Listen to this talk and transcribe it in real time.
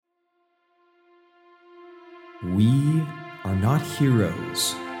We are not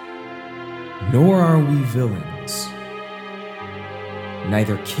heroes, nor are we villains,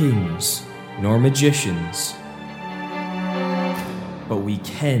 neither kings nor magicians, but we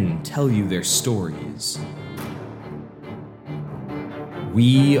can tell you their stories.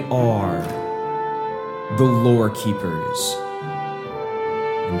 We are the Lore Keepers,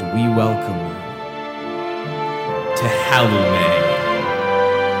 and we welcome you to Halume.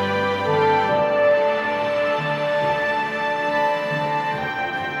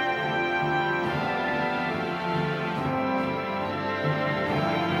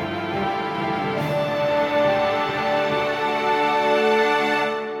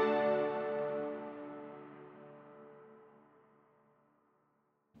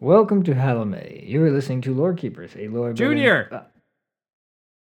 Welcome to Halume. You are listening to Lore Keepers, a lore Junior!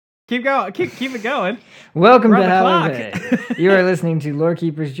 Keep going. Keep it going. Welcome We're to on the Halume. You are listening to Lore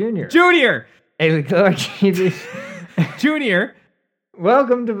Keepers Junior. Junior! A Lore Keepers. Junior!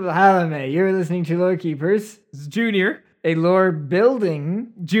 Welcome to Halume. You are listening to Lore Keepers, Junior! a lore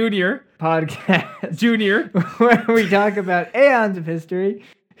building Junior! podcast Junior! where we talk about aeons of history,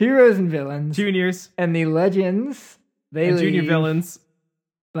 heroes and villains, Juniors! and the legends they And leave junior villains.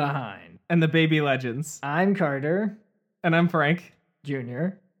 behind. And the baby legends. I'm Carter And I'm Frank. Jr.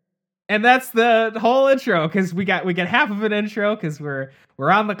 And that's the whole intro, because we got half of an intro, because we're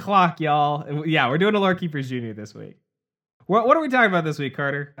on the clock, y'all. And yeah, we're doing a Lore Keepers Junior this week. What are we talking about this week,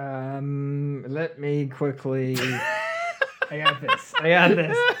 Carter? Let me quickly. I got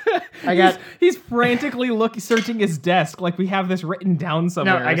this. He's frantically searching his desk like we have this written down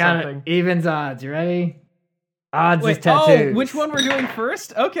somewhere. No, I got something. it. Evens, odds. You ready? Odds Wait, is tattoos. oh, which one we're doing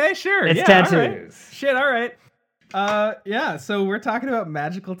first? Okay, sure. It's yeah, tattoos. All right. Shit, all right. Yeah, so we're talking about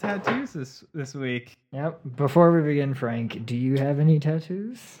magical tattoos this week. Yep. Before we begin, Frank, do you have any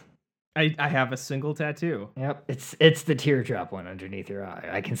tattoos? I have a single tattoo. Yep. It's the teardrop one underneath your eye.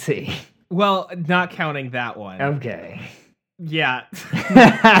 I can see. Well, not counting that one. Okay. Yeah.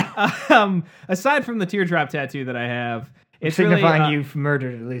 Aside from the teardrop tattoo that I have, it's signifying really, you've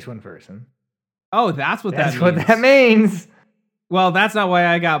murdered at least one person. Oh, that's what That's that what means. that means. Well, that's not why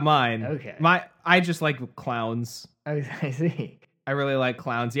I got mine. Okay. I just like clowns. I see. I really like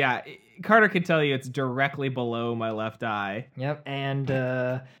clowns. Yeah, Carter could tell you it's directly below my left eye. Yep. And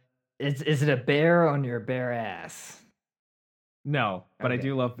is it a bear on your bare ass? No, but I Okay.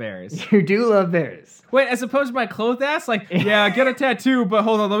 do love bears. You do love bears. Wait, as opposed to my clothed ass? Like, yeah, get a tattoo, but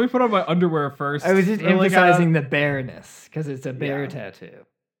hold on, let me put on my underwear first. I was just Really emphasizing the bareness because it's a bear Yeah. tattoo.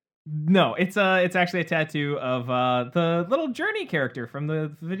 No, it's actually a tattoo of the little Journey character from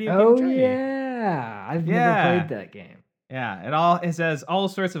the video Oh game Journey. yeah, I've Yeah. never played that game. Yeah, it has all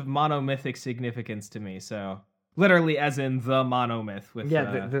sorts of monomythic significance to me. So literally, as in the monomyth with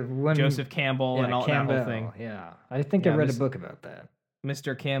Yeah, the one Joseph Campbell and all that whole thing. Yeah, I think Yeah, I read a this- book about that.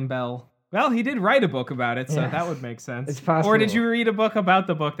 Mr. Campbell. Well, he did write a book about it, so Yes. that would make sense. It's possible. Or did you read a book about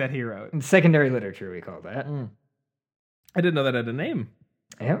the book that he wrote? In secondary literature, we call that. I didn't know that had a name.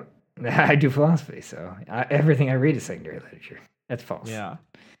 Yep, I do philosophy, so everything I read is secondary literature. That's false. Yeah.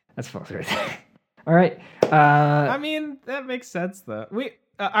 That's false right there. All right. I mean, that makes sense though.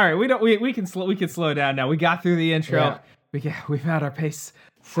 All right, we can slow down now. We got through the intro. Yeah. We've had our pace.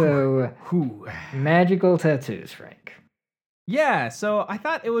 So Whew. magical tattoos, Frank. Yeah, so I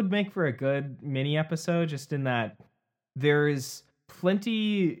thought it would make for a good mini episode, just in that there's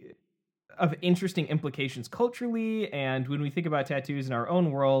plenty of interesting implications culturally, and when we think about tattoos in our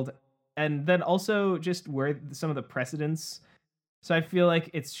own world, and then also just where some of the precedents. So I feel like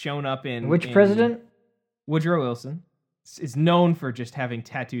it's shown up in Which president? Woodrow Wilson is known for just having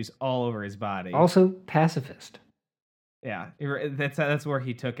tattoos all over his body. Also pacifist. Yeah, that's where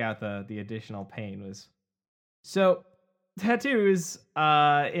he took out the additional pain was. So tattoos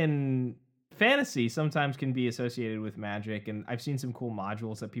in fantasy sometimes can be associated with magic, and I've seen some cool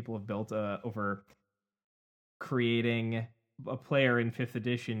modules that people have built over creating. A player in 5th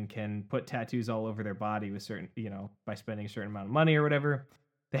edition can put tattoos all over their body with certain, by spending a certain amount of money or whatever.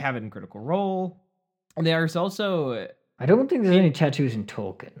 They have it in Critical Role. And there's also, I don't think there's any tattoos in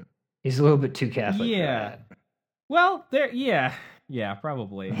Tolkien. He's a little bit too Catholic for Yeah. that. well, yeah,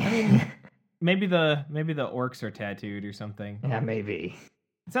 probably. I mean, maybe the orcs are tattooed or something. Yeah, maybe.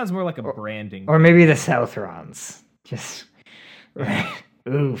 It sounds more like a branding. Or maybe the Southrons. Just right.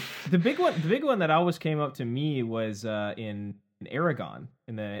 Oof. The big one that always came up to me was in Aragon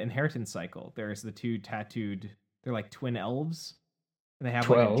in the Inheritance Cycle. There's the two tattooed. They're like twin elves, and they have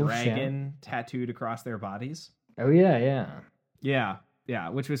like a 12s, dragon tattooed across their bodies. Oh yeah. Yeah,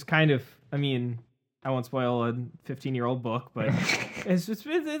 which was kind of. I mean, I won't spoil a 15-year-old book, but I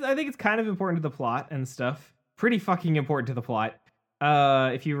think it's kind of important to the plot and stuff. pretty fucking important to the plot.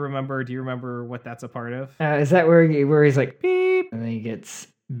 If you remember, do you remember what that's a part of? Is that where he's like beep and then he gets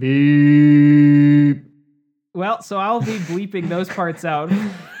beep? Well, so I'll be bleeping those parts out.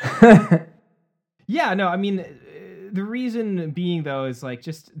 Yeah, no, I mean, the reason being though is like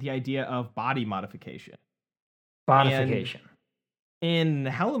just the idea of body modification. Bodification. In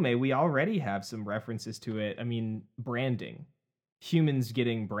Helome, we already have some references to it. I mean, branding. Humans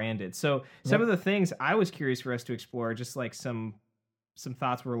getting branded. So some of the things I was curious for us to explore, just like some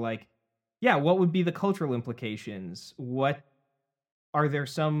thoughts were like, yeah, what would be the cultural implications? Are there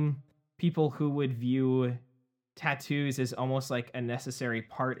some people who would view tattoos as almost like a necessary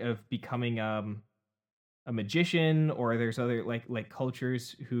part of becoming a magician, or there's other like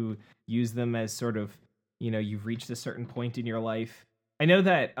cultures who use them as sort of, you've reached a certain point in your life. I know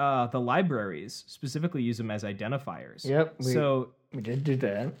that the libraries specifically use them as identifiers. Yep. We did do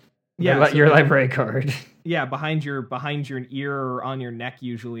that. Yeah, your library card. Yeah, behind your ear or on your neck,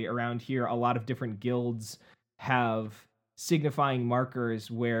 usually around here, a lot of different guilds have signifying markers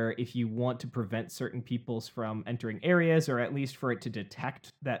where if you want to prevent certain peoples from entering areas, or at least for it to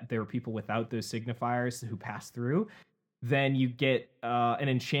detect that there are people without those signifiers who pass through, then you get an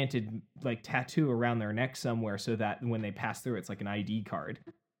enchanted like tattoo around their neck somewhere, so that when they pass through, it's like an ID card,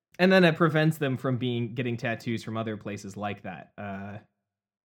 and then it prevents them from getting tattoos from other places like that,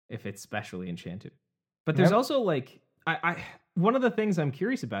 if it's specially enchanted. But there's also like I one of the things I'm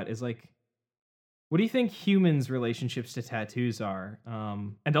curious about is like, what do you think humans' relationships to tattoos are,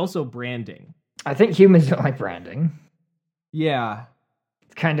 and also branding? I think humans don't like branding. Yeah,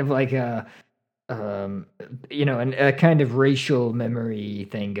 it's kind of like a kind of racial memory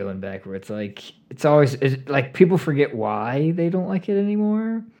thing going back, where it's like people forget why they don't like it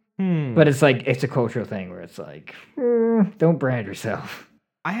anymore. But it's like it's a cultural thing where it's like, don't brand yourself.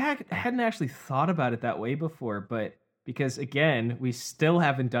 I hadn't actually thought about it that way before, but because again, we still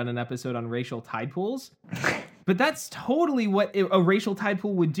haven't done an episode on racial tide pools. But that's totally what a racial tide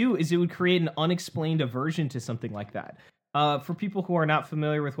pool would do, is it would create an unexplained aversion to something like that. For people who are not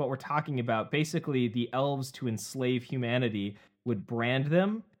familiar with what we're talking about, basically the elves, to enslave humanity, would brand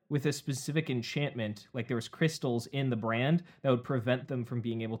them with a specific enchantment, like there was crystals in the brand that would prevent them from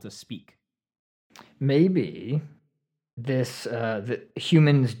being able to speak. Maybe the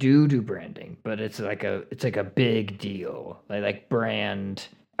humans do branding, but it's like a big deal. Like brand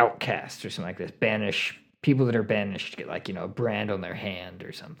outcasts or something like this. Banish people that are banished get like, a brand on their hand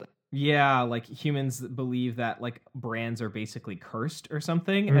or something. Yeah, like humans believe that like brands are basically cursed or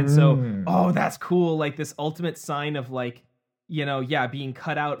something. And so, that's cool. Like this ultimate sign of like, being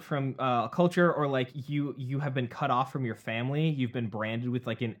cut out from a culture, or like you have been cut off from your family. You've been branded with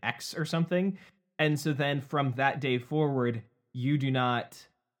like an X or something. And so then from that day forward, you do not,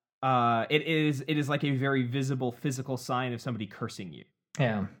 it is like a very visible physical sign of somebody cursing you.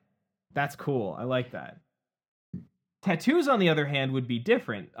 Yeah. That's cool. I like that. Tattoos, on the other hand, would be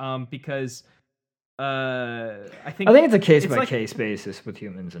different, because I think it's a case-by-case basis with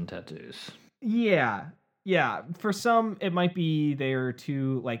humans and tattoos. Yeah. For some, it might be there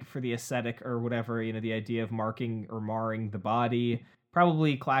to, like, for the aesthetic or whatever, the idea of marking or marring the body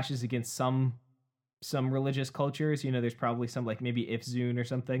probably clashes against some religious cultures. There's probably some, like, maybe Ifzun or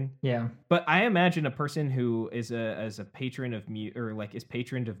something. Yeah. But I imagine a person who is a patron of is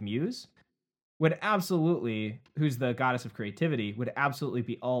patroned of Muse would absolutely, who's the goddess of creativity, would absolutely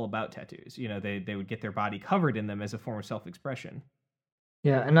be all about tattoos. They would get their body covered in them as a form of self-expression.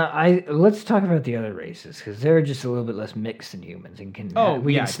 Yeah, and let's talk about the other races, because they're just a little bit less mixed than humans, and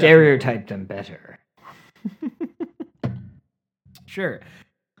we can stereotype them better. Sure.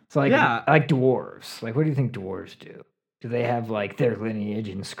 So like dwarves. Like, what do you think dwarves do? Do they have like their lineage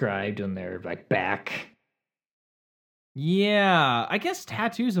inscribed on their like back? Yeah, I guess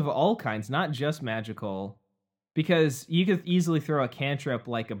tattoos of all kinds, not just magical, because you could easily throw a cantrip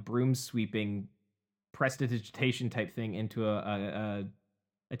like a broom sweeping prestidigitation type thing into a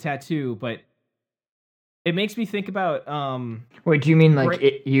tattoo, but it makes me think about Wait, do you mean like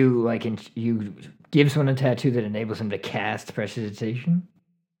you give someone a tattoo that enables them to cast prestidigitation?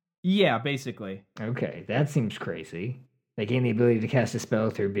 Yeah, basically. Okay, that seems crazy. They gain the ability to cast a spell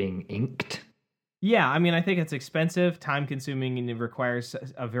through being inked. Yeah, I mean, I think it's expensive, time-consuming, and it requires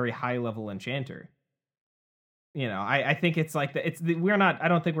a very high-level enchanter. I think it's like we're not. I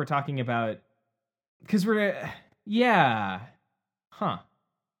don't think we're talking about, because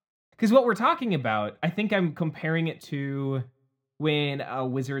because what we're talking about, I think I'm comparing it to when a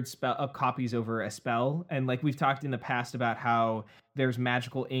wizard copies over a spell, and like we've talked in the past about how there's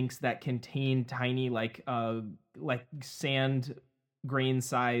magical inks that contain tiny like sand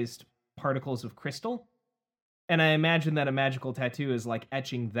grain-sized particles of crystal, And I imagine that a magical tattoo is like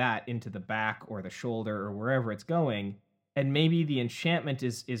etching that into the back or the shoulder or wherever it's going. And maybe the enchantment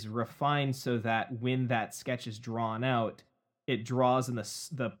is refined so that when that sketch is drawn out, it draws in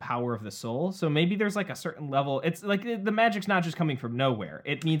the power of the soul. So maybe there's like a certain level. It's like the magic's not just coming from nowhere.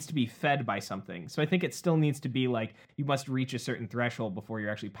 It needs to be fed by something. So I think it still needs to be like you must reach a certain threshold before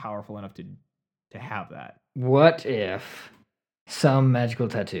you're actually powerful enough to have that. What if some magical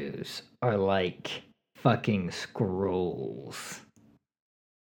tattoos are like fucking scrolls?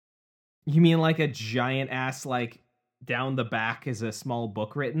 You mean like a giant ass, like down the back is a small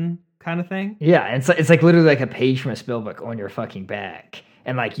book written kind of thing? Yeah, it's like literally like a page from a spell book on your fucking back.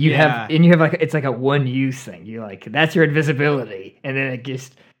 And like you Yeah. have like it's like a one use thing. You like that's your invisibility, and then it's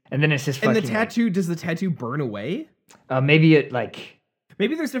just And fucking the tattoo, does the tattoo burn away? maybe it like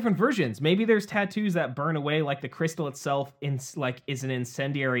Maybe there's different versions. Maybe there's tattoos that burn away, like the crystal itself is an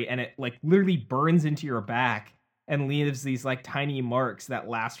incendiary, and it like literally burns into your back and leaves these like tiny marks that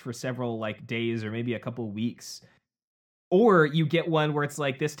last for several like days or maybe a couple weeks. Or you get one where it's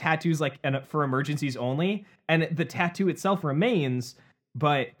like this tattoo's like for emergencies only, and the tattoo itself remains,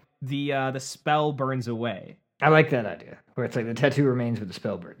 but the spell burns away. I like that idea where it's like the tattoo remains but the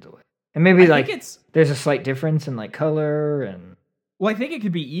spell burns away. And maybe I like think it's there's a slight difference in like color and Well, I think it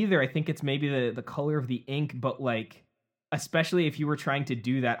could be either. I think it's maybe the color of the ink, but like, especially if you were trying to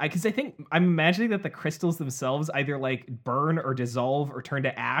do that, because I'm imagining that the crystals themselves either like burn or dissolve or turn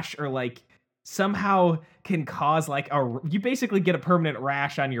to ash or like somehow can cause like you basically get a permanent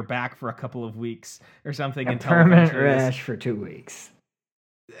rash on your back for a couple of weeks or something. a until permanent eventually rash for 2 weeks.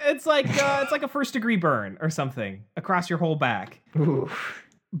 It's like a first degree burn or something across your whole back Oof.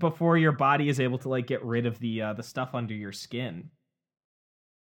 before your body is able to like get rid of the stuff under your skin.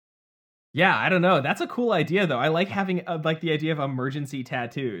 Yeah, I don't know. That's a cool idea, though. I like having like the idea of emergency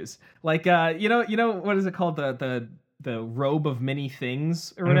tattoos. Like, you know, what is it called? The robe of many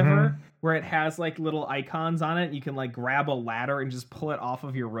things or whatever, where it has like little icons on it. You can like grab a ladder and just pull it off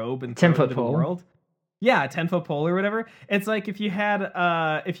of your robe and throw it 10-foot into the pole. world. Yeah, a 10-foot pole or whatever. It's like if you had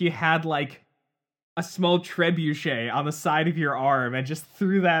like a small trebuchet on the side of your arm and just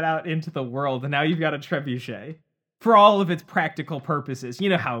threw that out into the world, and now you've got a trebuchet for all of its practical purposes. You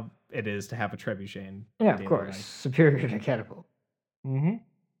know how it is to have a trebuchet in Yeah, of daily course. life. Superior to catapult.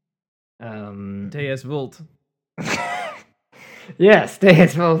 Deus Vult. Yes,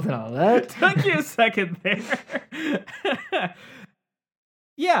 Deus Vult and all that. Took you a second there.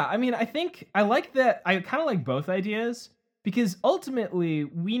 Yeah, I mean, I think I like that. I kind of like both ideas because ultimately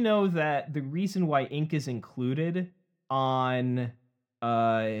we know that the reason why ink is included on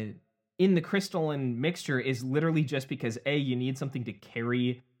in the crystalline mixture is literally just because you need something to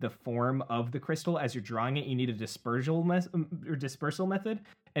carry the form of the crystal as you're drawing it. You need a dispersal method,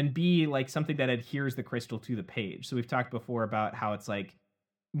 and B, like something that adheres the crystal to the page. So we've talked before about how it's like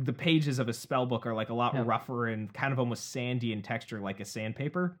the pages of a spell book are like a lot rougher and kind of almost sandy in texture, like a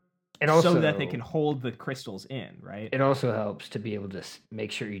sandpaper. It also, so that they can hold the crystals in, right? It also helps to be able to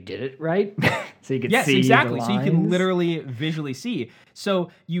make sure you did it right, so you can yes, see exactly. the So you can lines. literally visually see. So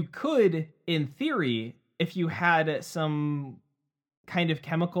you could, in theory, if you had some kind of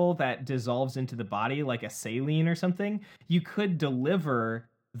chemical that dissolves into the body, like a saline or something, you could deliver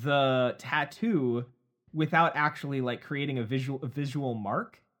the tattoo without actually like creating a visual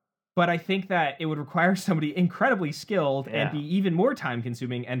mark. But I think that it would require somebody incredibly skilled and be even more time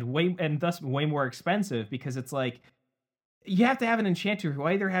consuming and thus way more expensive, because it's like you have to have an enchanter who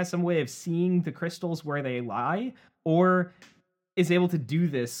either has some way of seeing the crystals where they lie or is able to do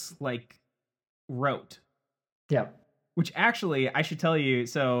this like rote. Yeah. Which actually I should tell you,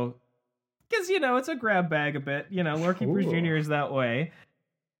 so because it's a grab bag a bit, Lore Keepers Jr. is that way.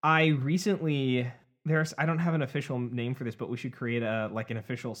 I recently I don't have an official name for this, but we should create an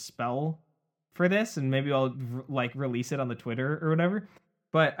official spell for this, and maybe I'll like release it on the Twitter or whatever.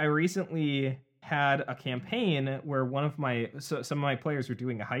 But I recently had a campaign where some of my players were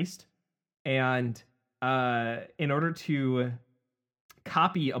doing a heist, and in order to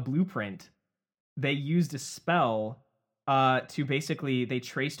copy a blueprint, they used a spell to basically they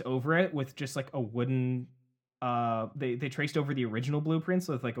traced over it with just like a wooden. They traced over the original blueprints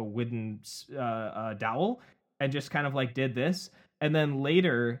with like a wooden dowel and just kind of like did this, and then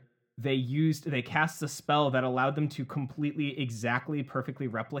later they cast the spell that allowed them to completely exactly perfectly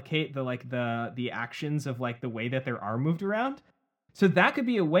replicate the actions of like the way that their arm moved around. So that could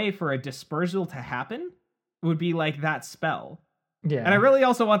be a way for a dispersal to happen. It would be like that spell. Yeah. And I really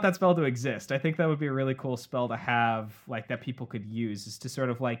also want that spell to exist. I think that would be a really cool spell to have, like, that people could use, is to sort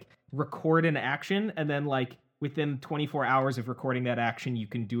of like record an action, and then like within 24 hours of recording that action, you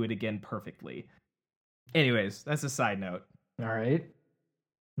can do it again perfectly. Anyways, that's a side note. All right.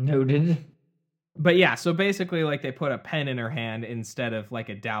 Noted. But yeah, so basically, like, they put a pen in her hand instead of like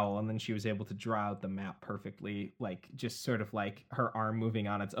a dowel, and then she was able to draw out the map perfectly, like just sort of like her arm moving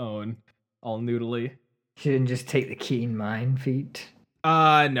on its own, all noodly. She didn't just take the keen mind feat.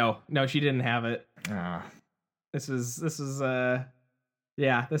 No, she didn't have it. Ah, This is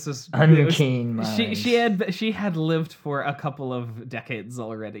yeah, this was unkeen mind. She had lived for a couple of decades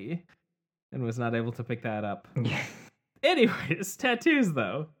already, and was not able to pick that up. Yeah. Anyways, tattoos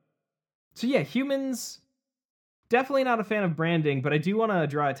though. So yeah, humans, definitely not a fan of branding, but I do want to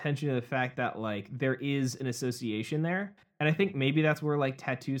draw attention to the fact that like there is an association there. And I think maybe that's where like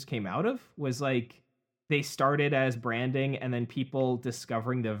tattoos came out of, was like they started as branding and then people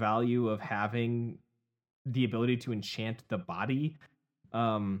discovering the value of having the ability to enchant the body,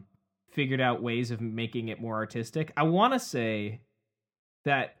 figured out ways of making it more artistic. I want to say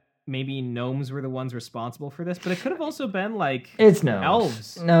that maybe gnomes were the ones responsible for this, but it could have also been like It's gnomes.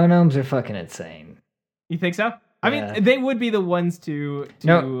 elves. No, gnomes are fucking insane. You think so? I Yeah. mean, they would be the ones to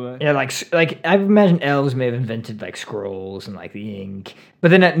No, yeah, like I imagine elves may have invented like scrolls and like the ink,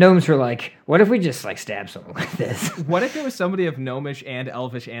 but then gnomes were like, what if we just like stab someone with this? What if it was somebody of gnomish and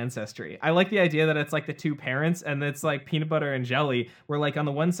elvish ancestry? I like the idea that it's like the two parents and it's like peanut butter and jelly, where like on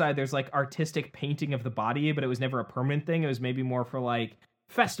the one side there's like artistic painting of the body, but it was never a permanent thing. It was maybe more for like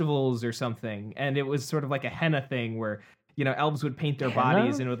festivals or something, and it was sort of like a henna thing where, you know, elves would paint their Henna?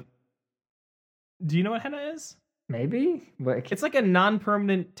 bodies and with. Do you know what henna is? Maybe. What? It's like a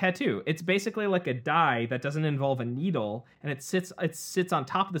non-permanent tattoo. It's basically like a dye that doesn't involve a needle, and it sits on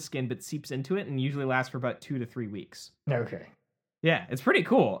top of the skin but seeps into it, and usually lasts for about 2 to 3 weeks. Okay. Yeah, it's pretty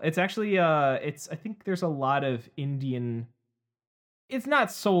cool. It's actually I think there's a lot of Indian. It's not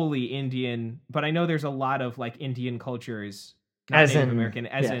solely Indian, but I know there's a lot of like Indian cultures, not As Native in American,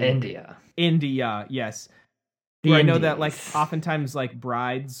 as yeah, in India. India, yes. The Where I know that like Indies. oftentimes like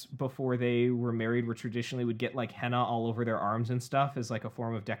brides before they were married were traditionally would get like henna all over their arms and stuff as like a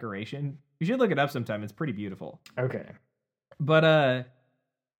form of decoration. You should look it up sometime. It's pretty beautiful. Okay. But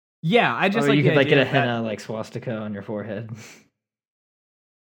yeah, I just Or like you the could like get a idea that- henna like swastika on your forehead.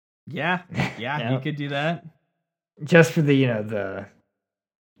 Yeah, Yeah. you could do that. Just for the, you know,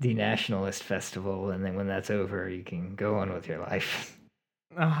 the nationalist festival, and then when that's over you can go on with your life.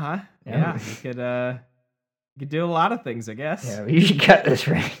 Uh-huh. Yeah. Yeah, you could do a lot of things, I guess. Yeah, you should cut this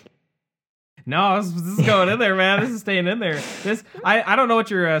right. No, this is going in there, man. This is staying in there. I don't know what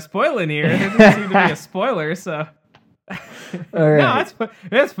you're spoiling here. There doesn't seem to be a spoiler, so. All No, right.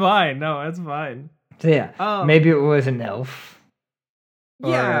 it's fine. No, it's fine. So yeah, maybe it was an elf.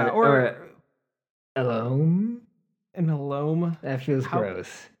 Yeah, or a gnome. an alome. That feels How-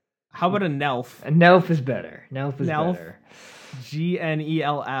 gross. How about a Nelf? A Nelf is better. Nelf is Nelf? better.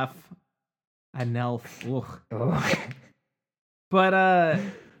 GNELF. A Nelf. Ugh. Oh. But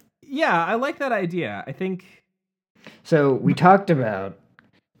yeah, I like that idea. I think. So we talked about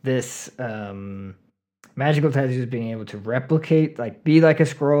this magical tattoos being able to replicate, like be like a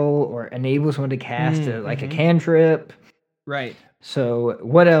scroll, or enable someone to cast a cantrip. Right. So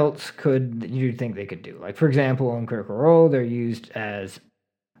what else could you think they could do? Like, for example, on Critical Role, they're used as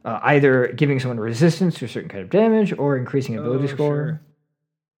either giving someone resistance to a certain kind of damage or increasing ability score. Sure.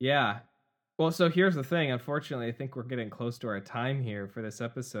 Yeah. Well, so here's the thing. Unfortunately, I think we're getting close to our time here for this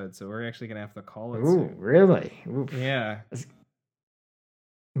episode, so we're actually gonna have to call it Ooh, soon. really? Ooh. Yeah.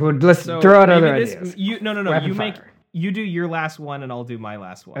 Well, let's So throw out maybe other this, ideas. No. Rapid fire. You do your last one, and I'll do my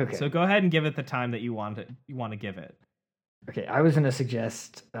last one. Okay. So go ahead and give it the time that you want to give it. Okay, I was going to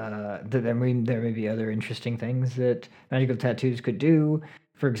suggest that there may be other interesting things that magical tattoos could do.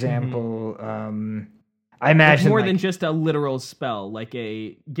 For example, I imagine More like, than just a literal spell, like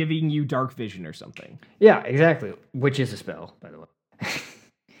a giving you dark vision or something. yeah, exactly, which is a spell, by the way.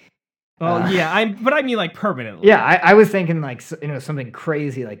 Well, yeah, but I mean like permanently. Yeah, I was thinking like something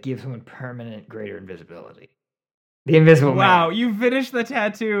crazy like give someone permanent greater invisibility. The Invisible Wow, Man. you finish the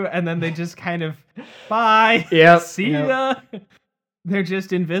tattoo and then they just kind of bye. Yep, See yep. ya. They're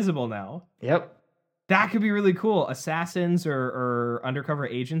just invisible now. Yep. That could be really cool. Assassins or undercover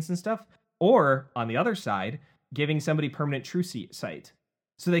agents and stuff. Or on the other side, giving somebody permanent true sight,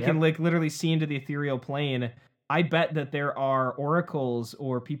 so they can like literally see into the ethereal plane. I bet that there are oracles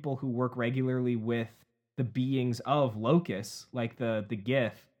or people who work regularly with the beings of Locus, like the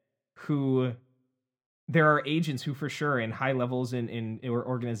Gith, who there are agents who for sure in high levels in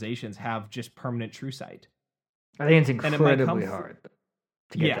organizations have just permanent true sight. I think it's it might incredibly come hard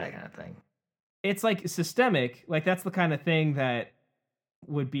to get Yeah. that kind of thing. It's like systemic, like that's the kind of thing that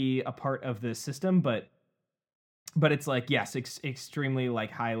would be a part of the system, but but it's like, yes, extremely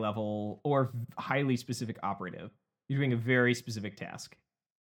like high level or highly specific operative. You're doing a very specific task.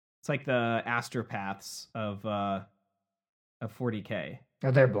 It's like the astropaths of 40K.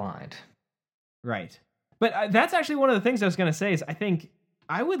 Oh, they're blind. Right. But that's actually one of the things I was going to say is I think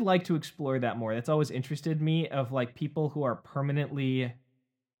I would like to explore that more. That's always interested me, of like people who are permanently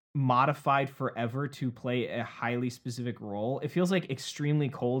modified forever to play a highly specific role. It feels like extremely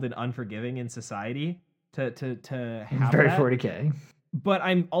cold and unforgiving in society to have Very that. 40K. But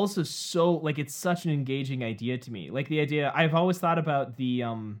I'm also so like, it's such an engaging idea to me. Like the idea, I've always thought about the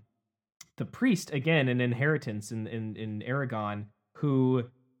priest again in Inheritance in Aragon, who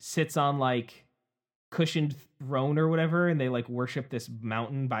sits on like cushioned throne or whatever, and they like worship this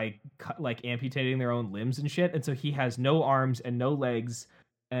mountain by like amputating their own limbs and shit. And so he has no arms and no legs,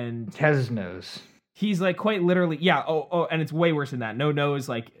 and Has his nose. he's like quite literally, yeah. Oh, and it's way worse than that. No nose,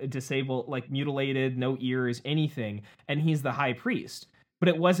 like disabled, like mutilated, no ears, anything. And he's the high priest. But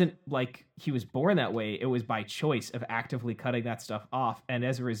it wasn't like he was born that way. It was by choice of actively cutting that stuff off. And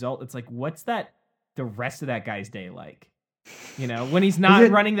as a result, it's like, what's that? The rest of that guy's day like? You know, when he's not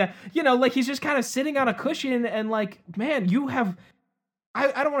running that, you know, like he's just kind of sitting on a cushion and like, man, you have,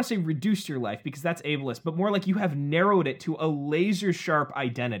 I don't want to say reduced your life because that's ableist, but more like you have narrowed it to a laser sharp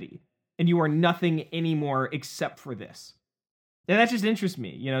identity and you are nothing anymore except for this. And that just interests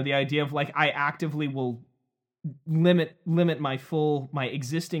me. You know, the idea of like, I actively will limit my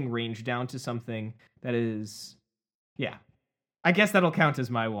existing range down to something that is, yeah. I guess that'll count as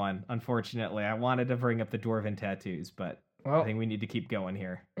my one, unfortunately. I wanted to bring up the dwarven tattoos, but I think we need to keep going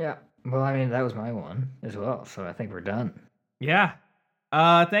here. Yeah. Well, I mean, that was my one as well, so I think we're done. Yeah.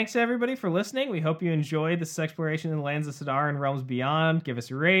 Thanks to everybody for listening. We hope you enjoyed this exploration in the lands of Sidar and realms beyond. Give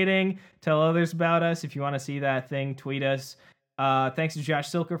us a rating. Tell others about us. If you want to see that thing, tweet us. Thanks to Josh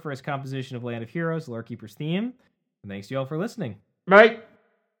Silker for his composition of Land of Heroes, Lorekeeper's theme. And thanks to you all for listening. Bye.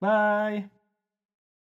 Bye.